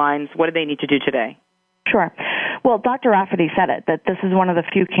guidelines? What do they need to do today? Sure. Well, Dr. Rafferty said it, that this is one of the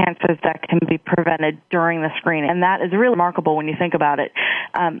few cancers that can be prevented during the screening, and that is really remarkable when you think about it.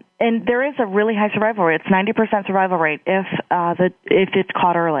 And there is a really high survival rate. It's 90% survival rate if it's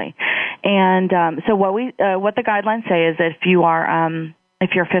caught early. And so what the guidelines say is that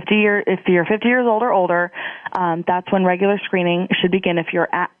if you're 50 years old or older, that's when regular screening should begin. If you're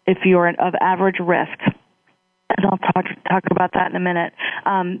of average risk. And I'll talk about that in a minute.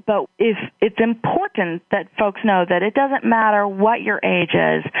 But if it's important that folks know that it doesn't matter what your age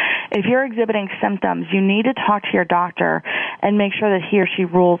is. If you're exhibiting symptoms, you need to talk to your doctor and make sure that he or she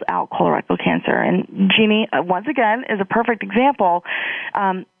rules out colorectal cancer. And Jeannie, once again, is a perfect example.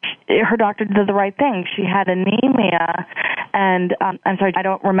 Her doctor did the right thing. She had anemia, and I'm sorry, I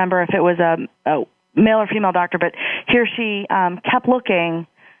don't remember if it was a male or female doctor, but he or she kept looking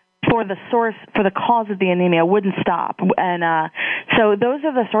for the source, for the cause of the anemia, wouldn't stop. And so those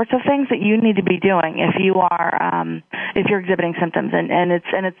are the sorts of things that you need to be doing if you're exhibiting symptoms. And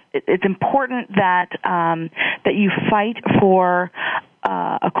it's important that you fight for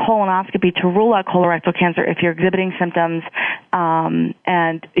a colonoscopy to rule out colorectal cancer if you're exhibiting symptoms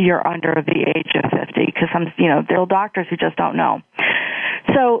and you're under the age of 50, because there are doctors who just don't know.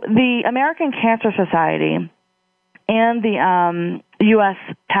 So the American Cancer Society and the U.S.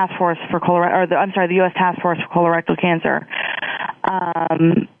 Task Force for the U.S. Task Force for Colorectal Cancer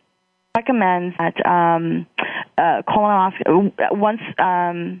recommends that colonoscopy, once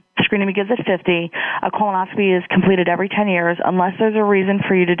screening begins at 50, a colonoscopy is completed every 10 years unless there's a reason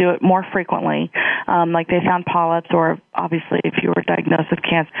for you to do it more frequently, like they found polyps, or obviously if you were diagnosed with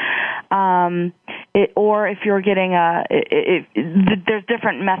cancer. Or if you're getting there's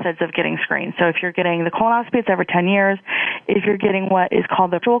different methods of getting screened. So if you're getting the colonoscopy, it's every 10 years. If you're getting what is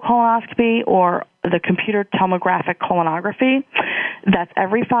called the virtual colonoscopy or the computer tomographic colonography, that's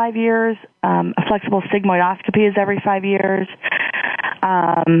every 5 years. A flexible sigmoidoscopy is every 5 years.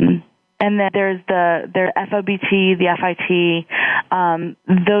 And then there's the FOBT, the FIT.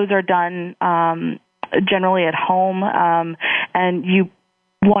 Those are done generally at home, and you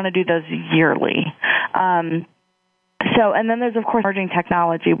want to do those yearly. And then there's, of course, emerging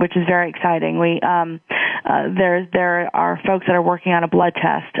technology, which is very exciting. There are folks that are working on a blood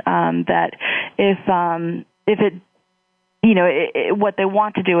test that if it, what they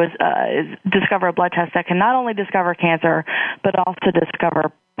want to do is discover a blood test that can not only discover cancer, but also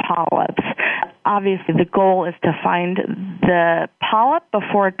discover polyps. Obviously, the goal is to find the polyp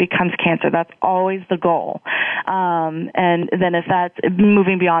before it becomes cancer. That's always the goal. And then if that's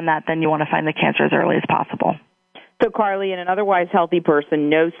moving beyond that, then you want to find the cancer as early as possible. So, Carly, in an otherwise healthy person,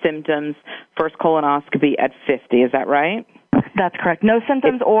 no symptoms, first colonoscopy at 50. Is that right? That's correct. No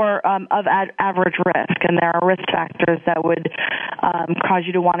symptoms or of average risk, and there are risk factors that would cause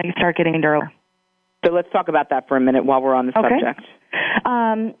you to want to start getting into earlier. So let's talk about that for a minute while we're on the subject.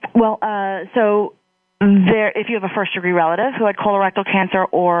 So if you have a first-degree relative who had colorectal cancer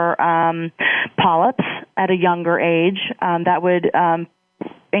or polyps at a younger age, that would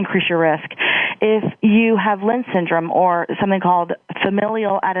increase your risk. If you have Lynch syndrome or something called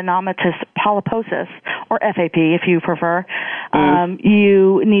familial adenomatous polyposis, or FAP if you prefer,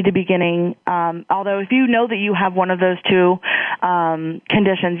 you need to be getting, although if you know that you have one of those two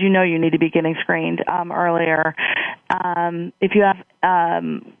conditions, you need to be getting screened earlier. If you have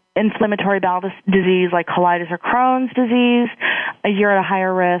inflammatory bowel disease like colitis or Crohn's disease, you're at a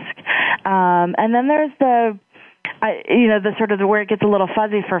higher risk. And then there's the sort of where it gets a little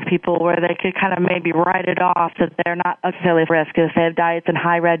fuzzy for people, where they could kind of maybe write it off that they're not necessarily at risk if they have diets in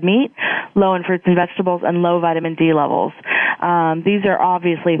high red meat, low in fruits and vegetables, and low vitamin D levels. These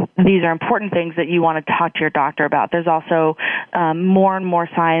are important things that you want to talk to your doctor about. There's also more and more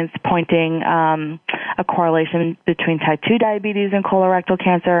science pointing a correlation between type 2 diabetes and colorectal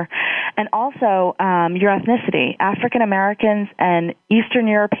cancer. And also your ethnicity. African Americans and Eastern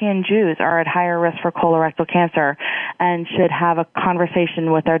European Jews are at higher risk for colorectal cancer and should have a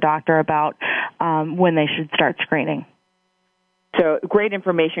conversation with their doctor about when they should start screening. So great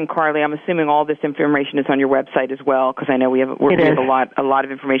information, Carly. I'm assuming all this information is on your website as well, because I know we have a lot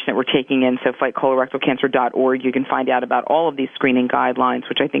of information that we're taking in. So fightcolorectalcancer.org. You can find out about all of these screening guidelines,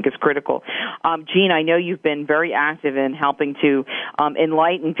 which I think is critical. Jean, I know you've been very active in helping to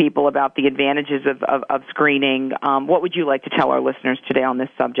enlighten people about the advantages of screening. What would you like to tell our listeners today on this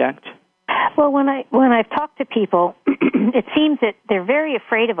subject? Well, when I've talked to people, it seems that they're very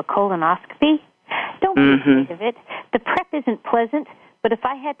afraid of a colonoscopy. Don't be afraid of it. The prep isn't pleasant, but if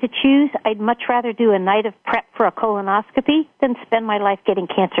I had to choose, I'd much rather do a night of prep for a colonoscopy than spend my life getting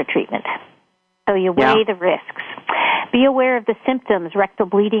cancer treatment. So you weigh the risks. Be aware of the symptoms. Rectal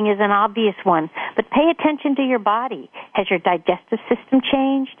bleeding is an obvious one, but pay attention to your body. Has your digestive system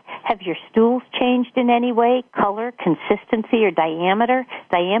changed? Have your stools changed in any way? Color, consistency, or diameter?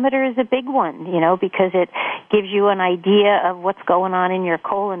 Diameter is a big one, because it gives you an idea of what's going on in your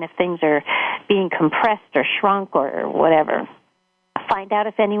colon if things are being compressed or shrunk or whatever. Find out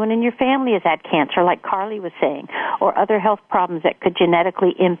if anyone in your family has had cancer, like Carly was saying, or other health problems that could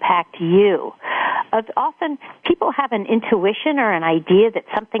genetically impact you. Often people have an intuition or an idea that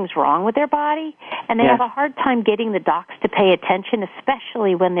something's wrong with their body, and they have a hard time getting the docs to pay attention,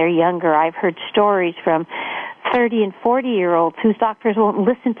 especially when they're younger. I've heard stories from 30 and 40-year-olds whose doctors won't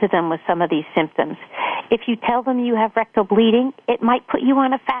listen to them with some of these symptoms. If you tell them you have rectal bleeding, it might put you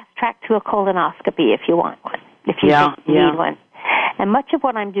on a fast track to a colonoscopy if you want one, if you need one. And much of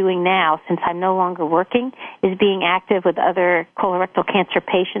what I'm doing now, since I'm no longer working, is being active with other colorectal cancer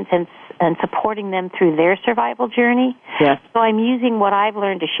patients and supporting them through their survival journey. Yes. So I'm using what I've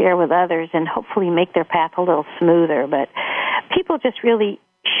learned to share with others and hopefully make their path a little smoother. But people just really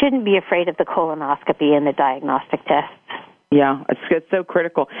shouldn't be afraid of the colonoscopy and the diagnostic tests. Yeah, it's so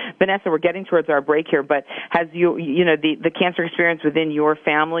critical. Vanessa, we're getting towards our break here, but has the cancer experience within your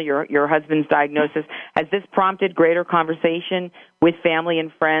family, your husband's diagnosis, has this prompted greater conversation with family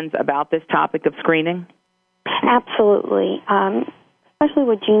and friends about this topic of screening? Absolutely. Especially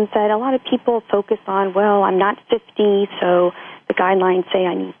what Jean said, a lot of people focus on, well, I'm not 50, so the guidelines say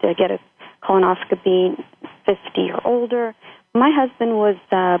I need to get a colonoscopy 50 or older. My husband was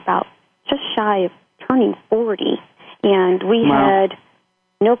about just shy of turning 40. And we had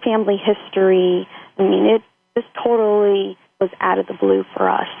no family history. I mean, it just totally was out of the blue for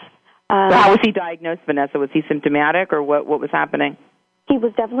us. So how was he diagnosed, Vanessa? Was he symptomatic, or what was happening? He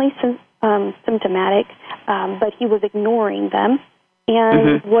was definitely symptomatic, but he was ignoring them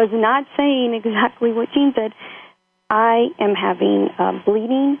and was not saying exactly what Jean said. I am having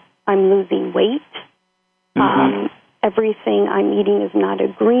bleeding. I'm losing weight. Everything I'm eating is not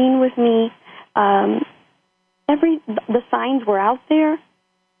agreeing with me. The signs were out there,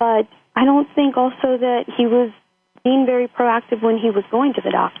 but I don't think also that he was being very proactive when he was going to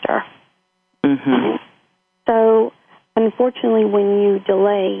the doctor. So, unfortunately, when you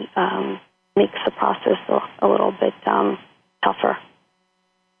delay, makes the process a little bit tougher.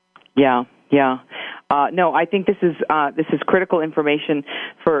 Yeah. No, I think this is critical information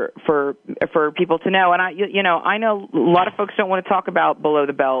for people to know. And I know a lot of folks don't want to talk about below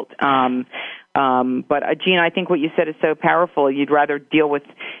the belt. But Jean, I think what you said is so powerful. You'd rather deal with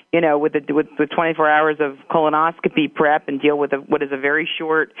the 24 hours of colonoscopy prep and deal with what is a very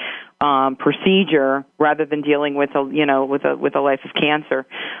short procedure rather than dealing with a life of cancer,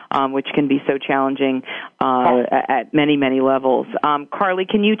 which can be so challenging at many levels. Carly,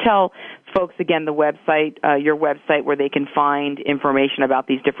 can you tell folks again the website, your website, where they can find information about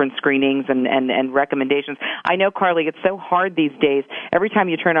these different screenings and recommendations? I know, Carly, it's so hard these days. Every time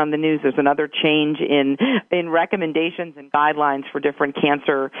you turn on the news, there's another change in recommendations and guidelines for different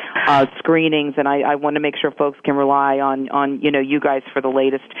cancer screenings, and I want to make sure folks can rely on you guys for the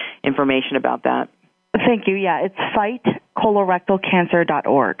latest information about that. Thank you. Yeah, it's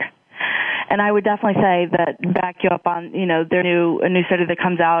fightcolorectalcancer.org. And I would definitely say that back you up on, their a new study that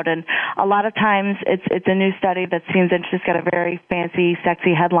comes out, and a lot of times it's a new study that seems to just got a very fancy,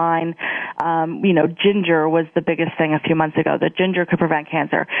 sexy headline. Ginger was the biggest thing a few months ago, that ginger could prevent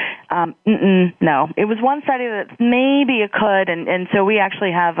cancer. No. It was one study that maybe it could, and so we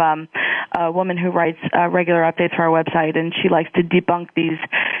actually have a woman who writes regular updates for our website, and she likes to debunk these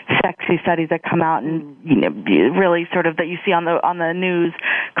sexy studies that come out and really sort of that you see on the news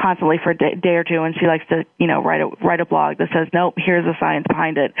constantly for a day or two, and she likes to write a blog that says, nope, here's the science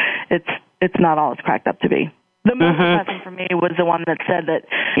behind it. It's not all it's cracked up to be. The most depressing for me was the one that said that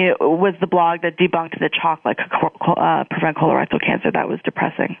was the blog that debunked that chocolate could prevent colorectal cancer. That was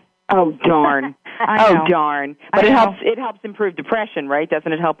depressing. Oh, darn. Oh, darn. But it helps improve depression, right?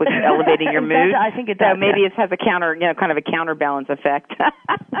 Doesn't it help with elevating your mood? I think it does. So maybe it has a kind of a counterbalance effect.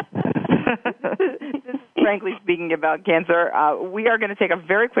 Frankly speaking about cancer, we are going to take a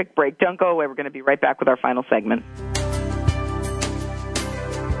very quick break. Don't go away. We're going to be right back with our final segment.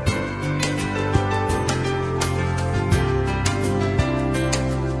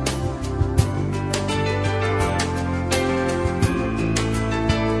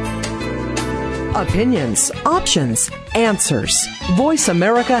 Opinions, options, answers. Voice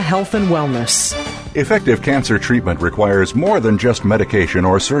America Health and Wellness. Effective cancer treatment requires more than just medication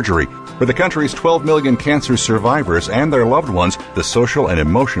or surgery. For the country's 12 million cancer survivors and their loved ones, the social and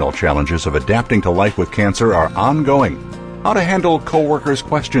emotional challenges of adapting to life with cancer are ongoing. How to handle coworkers'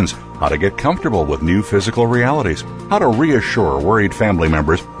 questions, how to get comfortable with new physical realities, how to reassure worried family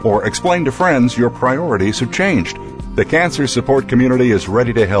members, or explain to friends your priorities have changed. The cancer support community is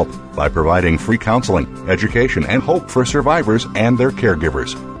ready to help by providing free counseling, education, and hope for survivors and their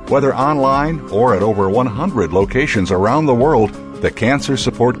caregivers. Whether online or at over 100 locations around the world, the cancer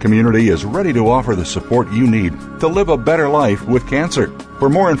support community is ready to offer the support you need to live a better life with cancer. For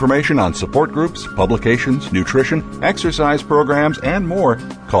more information on support groups, publications, nutrition, exercise programs, and more,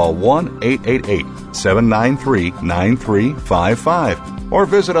 call 1-888-793-9355 or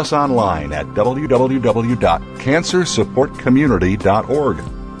visit us online at www.cancersupportcommunity.org.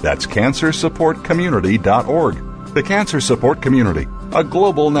 That's cancersupportcommunity.org. The Cancer Support Community, a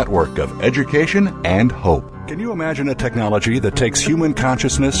global network of education and hope. Can you imagine a technology that takes human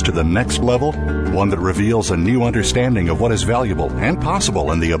consciousness to the next level? One that reveals a new understanding of what is valuable and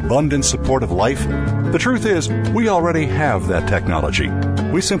possible in the abundant support of life? The truth is, we already have that technology.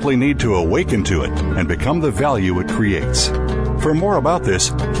 We simply need to awaken to it and become the value it creates. For more about this,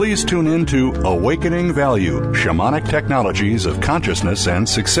 please tune in to Awakening Value, Shamanic Technologies of Consciousness and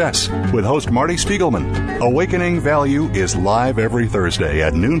Success with host Marty Spiegelman. Awakening Value is live every Thursday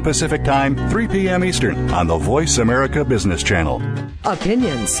at noon Pacific Time, 3 p.m. Eastern on the Voice America Business Channel.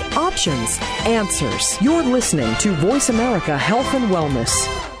 Opinions, options, answers. You're listening to Voice America Health and Wellness.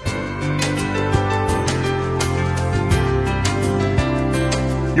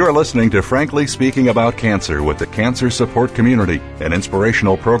 You're listening to Frankly Speaking About Cancer with the Cancer Support Community, an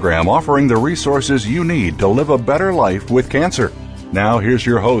inspirational program offering the resources you need to live a better life with cancer. Now here's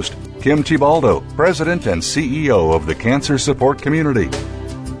your host, Kim Thiboldeaux, President and CEO of the Cancer Support Community.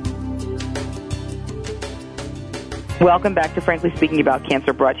 Welcome back to Frankly Speaking About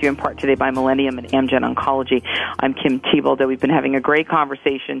Cancer, brought to you in part today by Millennium and Amgen Oncology. I'm Kim Thiboldeaux. We've been having a great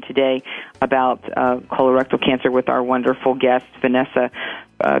conversation today about colorectal cancer with our wonderful guests, Vanessa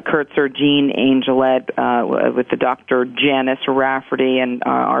Kurtzer, Jean Angelet, with the Dr. Janice Rafferty, and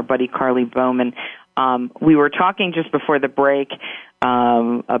our buddy Carly Bowman. We were talking just before the break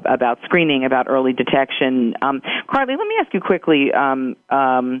about screening, about early detection. Carly, let me ask you quickly,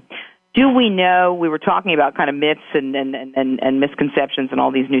 do we know, we were talking about kind of myths and misconceptions and all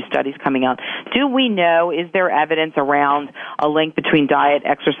these new studies coming out. Do we know, is there evidence around a link between diet,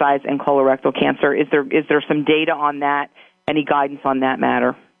 exercise, and colorectal cancer? Is there some data on that? Any guidance on that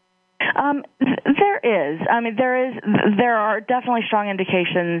matter? There is. I mean, there are definitely strong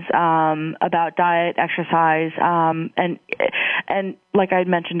indications about diet, exercise, and like I had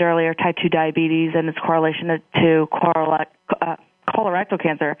mentioned earlier, type 2 diabetes and its correlation to colorectal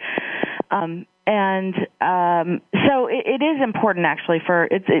cancer. So it is important actually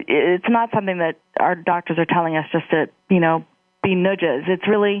it's not something that our doctors are telling us just to, be nudges. It's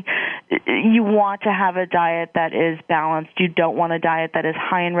really, you want to have a diet that is balanced. You don't want a diet that is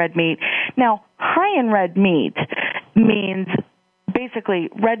high in red meat. Now, high in red meat means basically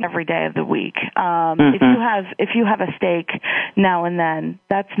red every day of the week. If you have a steak now and then,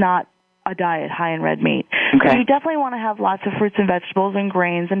 that's not a diet high in red meat. Okay. So you definitely want to have lots of fruits and vegetables and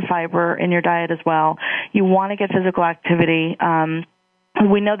grains and fiber in your diet as well. You want to get physical activity.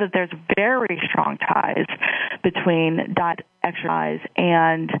 We know that there's very strong ties between diet, exercise,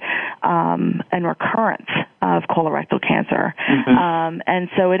 and recurrence of colorectal cancer. And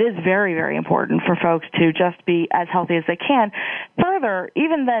so it is very, very important for folks to just be as healthy as they can. Further,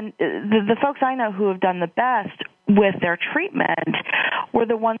 even then, the folks I know who have done the best with their treatment were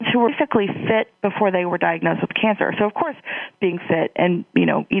the ones who were basically fit before they were diagnosed with cancer. So, of course, being fit and,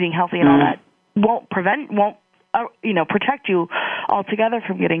 eating healthy and all that won't protect you altogether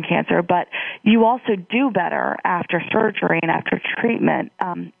from getting cancer, but you also do better after surgery and after treatment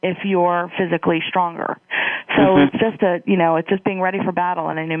if you're physically stronger. So it's just it's just being ready for battle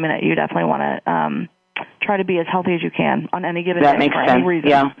in any minute. You definitely want to try to be as healthy as you can on any given day for any reason.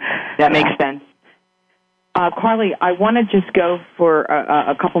 Yeah, that makes sense. Carly, I want to just go for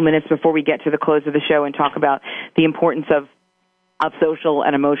a couple minutes before we get to the close of the show and talk about the importance of social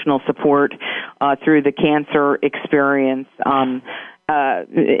and emotional support through the cancer experience.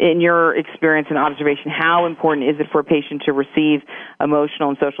 In your experience and observation, how important is it for a patient to receive emotional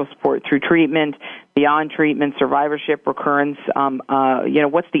and social support through treatment, beyond treatment, survivorship, recurrence?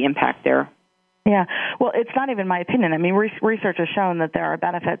 What's the impact there? Yeah, well, it's not even my opinion. I mean, research has shown that there are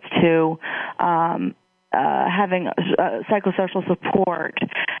benefits to having psychosocial support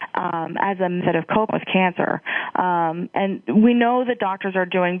as a method of coping with cancer. And we know that doctors are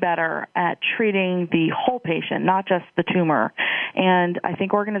doing better at treating the whole patient, not just the tumor. And I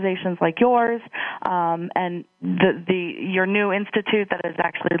think organizations like yours and your new institute that is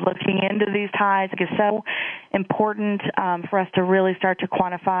actually looking into these ties is so important for us to really start to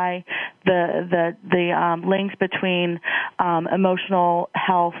quantify the links between emotional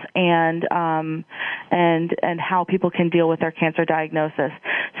health and how people can deal with their cancer diagnosis.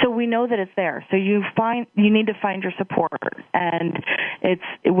 So we know that it's there. So you need to find your support, and it's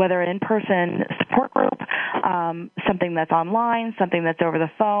whether an in-person support group, something that's online, something that's over the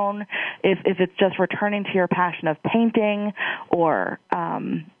phone. If it's just returning to your passion of painting or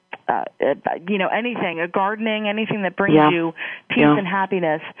anything, gardening, anything that brings you peace and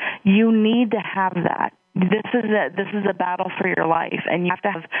happiness, you need to have that. This is a battle for your life, and you have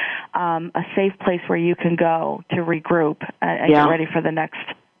to have a safe place where you can go to regroup and get ready for the next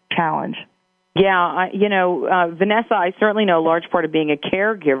challenge. Yeah, Vanessa, I certainly know a large part of being a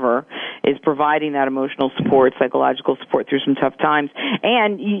caregiver is providing that emotional support, psychological support through some tough times.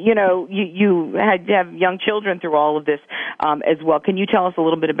 And, you have young children through all of this as well. Can you tell us a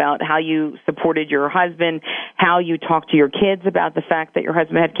little bit about how you supported your husband, how you talked to your kids about the fact that your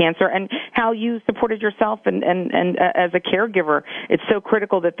husband had cancer, and how you supported yourself and as a caregiver? It's so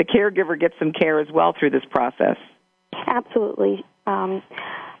critical that the caregiver gets some care as well through this process. Absolutely.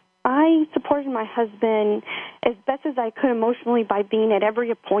 I supported my husband as best as I could emotionally by being at every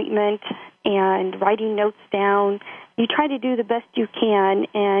appointment and writing notes down. You try to do the best you can,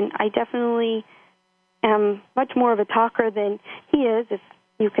 and I definitely am much more of a talker than he is, if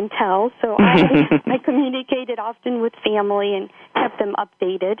you can tell. So I communicated often with family and kept them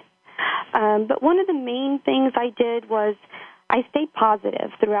updated. But one of the main things I did was I stayed positive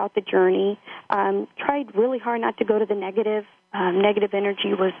throughout the journey, tried really hard not to go to the negative. Negative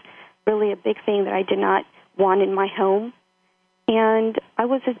energy was really a big thing that I did not want in my home. And I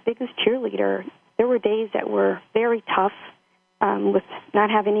was his biggest cheerleader. There were days that were very tough with not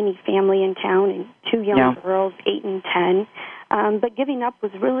having any family in town and two young girls, 8 and 10. But giving up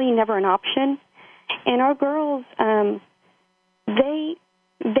was really never an option. And our girls, they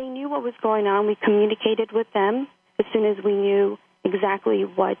knew what was going on. We communicated with them as soon as we knew exactly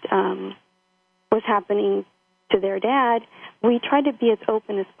what was happening to their dad. We tried to be as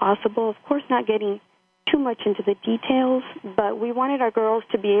open as possible, of course not getting too much into the details, but we wanted our girls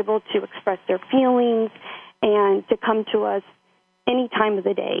to be able to express their feelings and to come to us any time of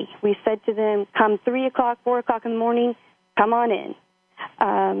the day. We said to them, come 3 o'clock, 4 o'clock in the morning, come on in.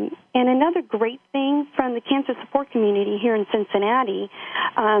 And another great thing from the cancer support community here in Cincinnati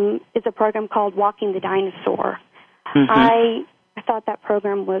is a program called Walking the Dinosaur. I thought that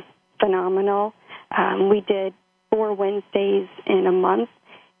program was phenomenal. We did 4 Wednesdays in a month,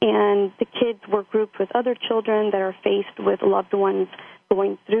 and the kids were grouped with other children that are faced with loved ones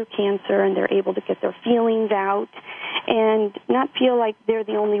going through cancer, and they're able to get their feelings out and not feel like they're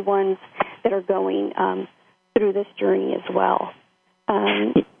the only ones that are going through this journey as well.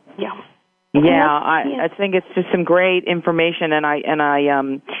 I think it's just some great information, and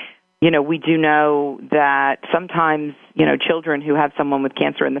I we do know that sometimes, children who have someone with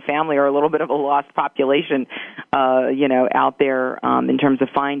cancer in the family are a little bit of a lost population, out there in terms of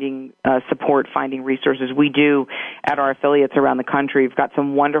finding support, finding resources. We do at our affiliates around the country. We've got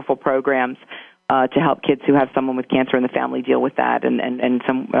some wonderful programs to help kids who have someone with cancer in the family deal with that, and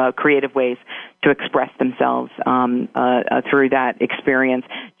some creative ways to express themselves through that experience.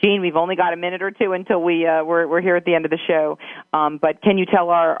 Jean, we've only got a minute or two until we're here at the end of the show, but can you tell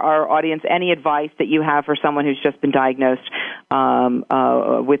our audience any advice that you have for someone who's just been diagnosed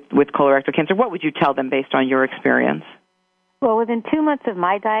with colorectal cancer? What would you tell them based on your experience? Well, within 2 months of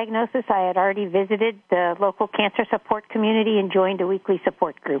my diagnosis, I had already visited the local cancer support community and joined a weekly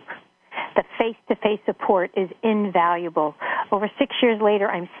support group. The face-to-face support is invaluable. Over 6 years later,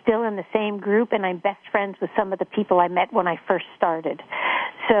 I'm still in the same group, and I'm best friends with some of the people I met when I first started.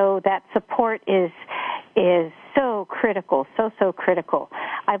 So that support is so critical, so critical.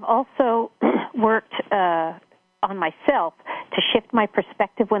 I've also worked on myself to shift my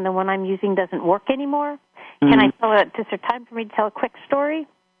perspective when the one I'm using doesn't work anymore, Can I tell is there time for me to tell a quick story?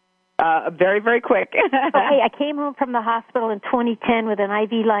 Very, very quick. Okay, I came home from the hospital in 2010 with an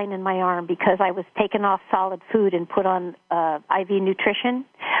IV line in my arm because I was taken off solid food and put on IV nutrition.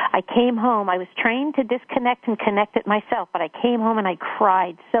 I came home. I was trained to disconnect and connect it myself, but I came home and I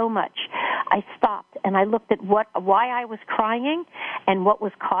cried so much. I stopped and I looked at why I was crying and what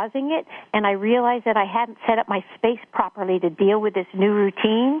was causing it, and I realized that I hadn't set up my space properly to deal with this new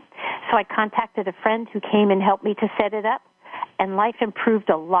routine. So I contacted a friend who came and helped me to set it up, and life improved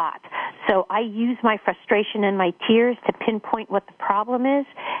a lot. So I use my frustration and my tears to pinpoint what the problem is,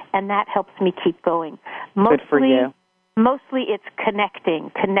 and that helps me keep going. Good for you. Mostly it's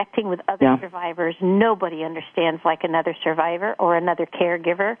connecting with other survivors. Nobody understands like another survivor or another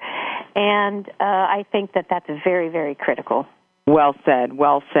caregiver, and I think that that's very, very critical. Well said,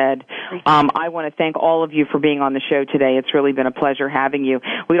 well said. I want to thank all of you for being on the show today. It's really been a pleasure having you.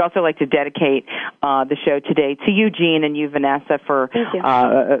 We'd also like to dedicate the show today to you, Jean, and you, Vanessa, for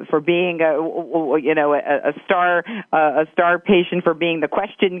being a star patient, for being the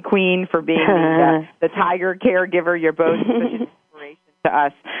question queen, for being the tiger caregiver. You're both such an inspiration to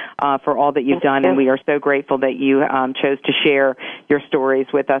us for all that you've done, and we are so grateful that you chose to share your stories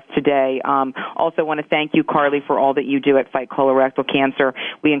with us today. Also want to thank you, Carly, for all that you do at Fight Colorectal Cancer.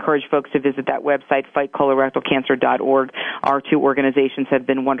 We encourage folks to visit that website, fightcolorectalcancer.org. Our two organizations have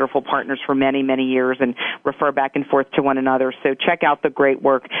been wonderful partners for many, many years and refer back and forth to one another. So check out the great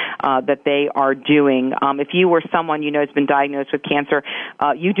work that they are doing. If you or someone you know has been diagnosed with cancer,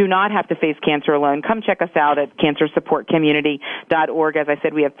 you do not have to face cancer alone. Come check us out at cancersupportcommunity.org. As I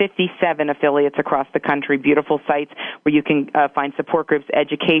said, we have 57 affiliates across the country, beautiful sites where you can find support groups,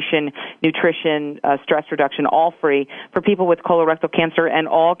 education, nutrition, stress reduction, all free for people with colorectal cancer and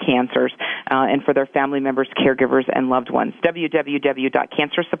all cancers, and for their family members, caregivers, and loved ones.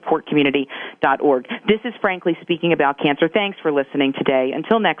 www.cancersupportcommunity.org. This is Frankly Speaking About Cancer. Thanks for listening today.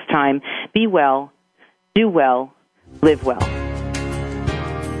 Until next time, be well, do well, live well.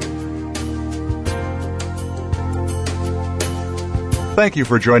 Thank you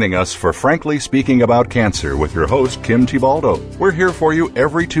for joining us for Frankly Speaking About Cancer with your host, Kim Tibaldo. We're here for you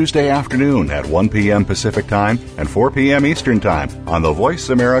every Tuesday afternoon at 1 p.m. Pacific Time and 4 p.m. Eastern Time on the Voice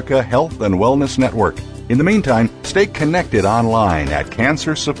America Health and Wellness Network. In the meantime, stay connected online at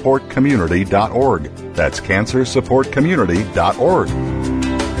cancersupportcommunity.org. That's cancersupportcommunity.org.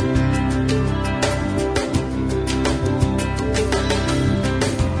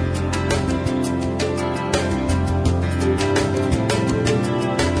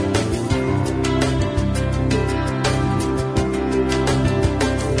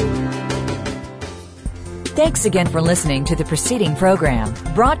 Thanks again for listening to the preceding program,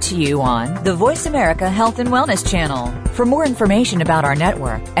 brought to you on the Voice America Health and Wellness Channel. For more information about our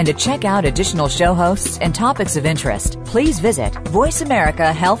network and to check out additional show hosts and topics of interest, please visit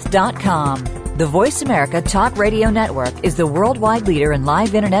voiceamericahealth.com. The Voice America Talk Radio Network is the worldwide leader in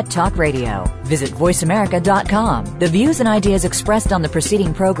live Internet talk radio. Visit voiceamerica.com. The views and ideas expressed on the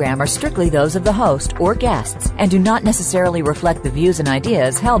preceding program are strictly those of the host or guests and do not necessarily reflect the views and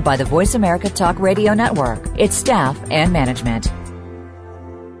ideas held by the Voice America Talk Radio Network, its staff, and management.